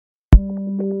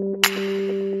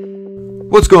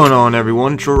What's going on,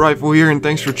 everyone? It's Rifle here, and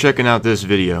thanks for checking out this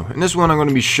video. In this one I'm going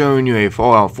to be showing you a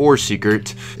Fallout 4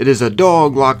 secret. It is a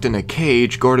dog locked in a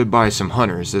cage guarded by some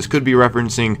hunters. This could be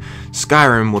referencing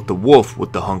Skyrim with the wolf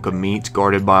with the hunk of meat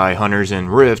guarded by hunters in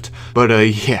Rift. But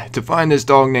yeah, to find this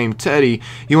dog named Teddy,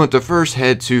 you want to first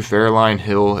head to Fairline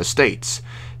Hill Estates.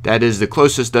 That is the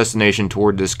closest destination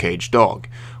toward this caged dog.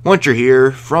 Once you're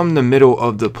here, from the middle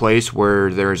of the place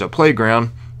where there is a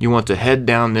playground, you want to head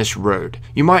down this road.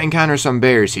 You might encounter some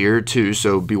bears here too,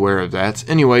 so beware of that.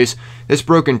 Anyways, this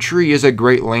broken tree is a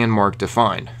great landmark to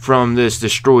find. From this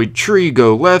destroyed tree,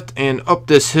 go left, and up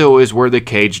this hill is where the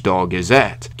caged dog is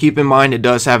at. Keep in mind it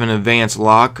does have an advanced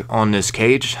lock on this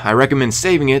cage. I recommend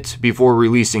saving it before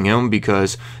releasing him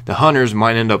because the hunters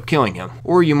might end up killing him,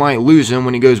 or you might lose him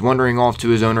when he goes wandering off to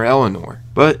his owner Eleanor.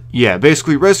 But yeah,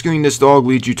 basically rescuing this dog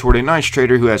leads you toward a nice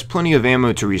trader who has plenty of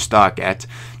ammo to restock at,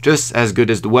 just as good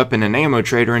as the weapon and ammo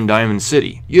trader in Diamond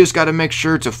City. You just gotta make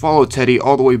sure to follow Teddy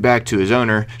all the way back to his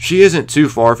owner. She isn't too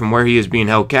far from where he is being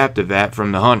held captive at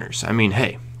from the hunters. I mean,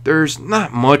 hey, there's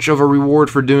not much of a reward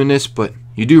for doing this, but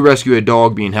you do rescue a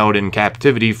dog being held in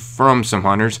captivity from some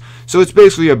hunters, so it's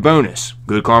basically a bonus.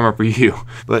 Good karma for you.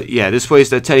 But yeah, this place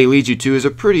that Teddy leads you to is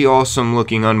a pretty awesome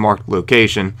looking unmarked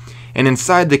location, and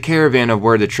inside the caravan of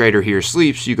where the trader here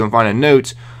sleeps, you can find a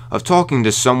note of talking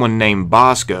to someone named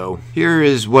Bosco. Here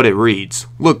is what it reads.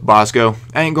 Look, Bosco,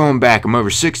 I ain't going back. I'm over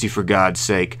 60 for God's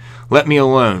sake. Let me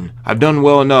alone. I've done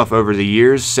well enough over the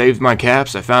years, saved my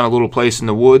caps, I found a little place in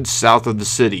the woods south of the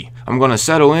city. I'm gonna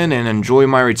settle in and enjoy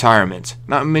my retirement.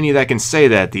 Not many that can say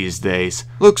that these days.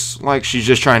 Looks like she's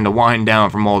just trying to wind down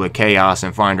from all the chaos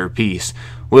and find her peace.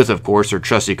 With, of course, her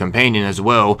trusty companion as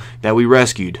well, that we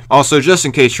rescued. Also, just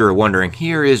in case you're wondering,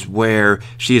 here is where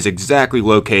she is exactly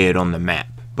located on the map.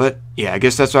 But yeah, I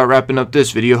guess that's about wrapping up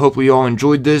this video. Hopefully you all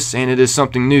enjoyed this and it is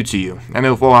something new to you. I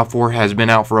know Fallout 4 has been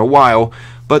out for a while,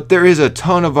 but there is a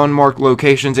ton of unmarked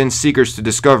locations and secrets to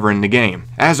discover in the game.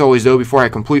 As always though, before I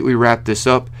completely wrap this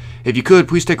up, if you could,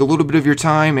 please take a little bit of your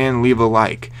time and leave a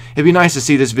like. It'd be nice to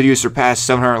see this video surpass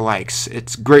 700 likes.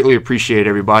 It's greatly appreciated,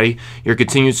 everybody. Your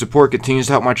continued support continues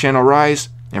to help my channel rise,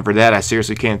 and for that I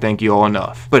seriously can't thank you all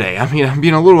enough. But hey, I'm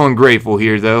being a little ungrateful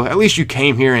here though. At least you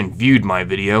came here and viewed my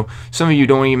video. Some of you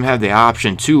don't even have the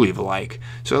option to leave a like.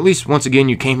 So at least once again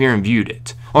you came here and viewed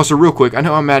it. Also real quick, I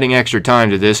know I'm adding extra time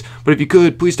to this, but if you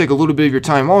could, please take a little bit of your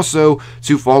time also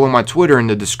to follow my Twitter in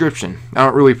the description. I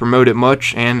don't really promote it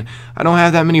much, and I don't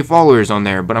have that many followers on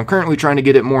there, but I'm currently trying to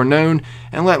get it more known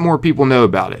and let more people know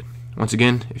about it. Once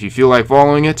again, if you feel like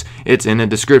following it, it's in the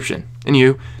description.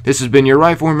 Anywho, this has been your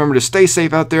Rifle. Remember to stay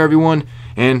safe out there, everyone,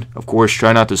 and of course,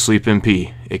 try not to sleep in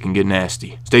pee. It can get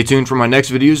nasty. Stay tuned for my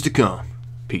next videos to come.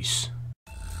 Peace.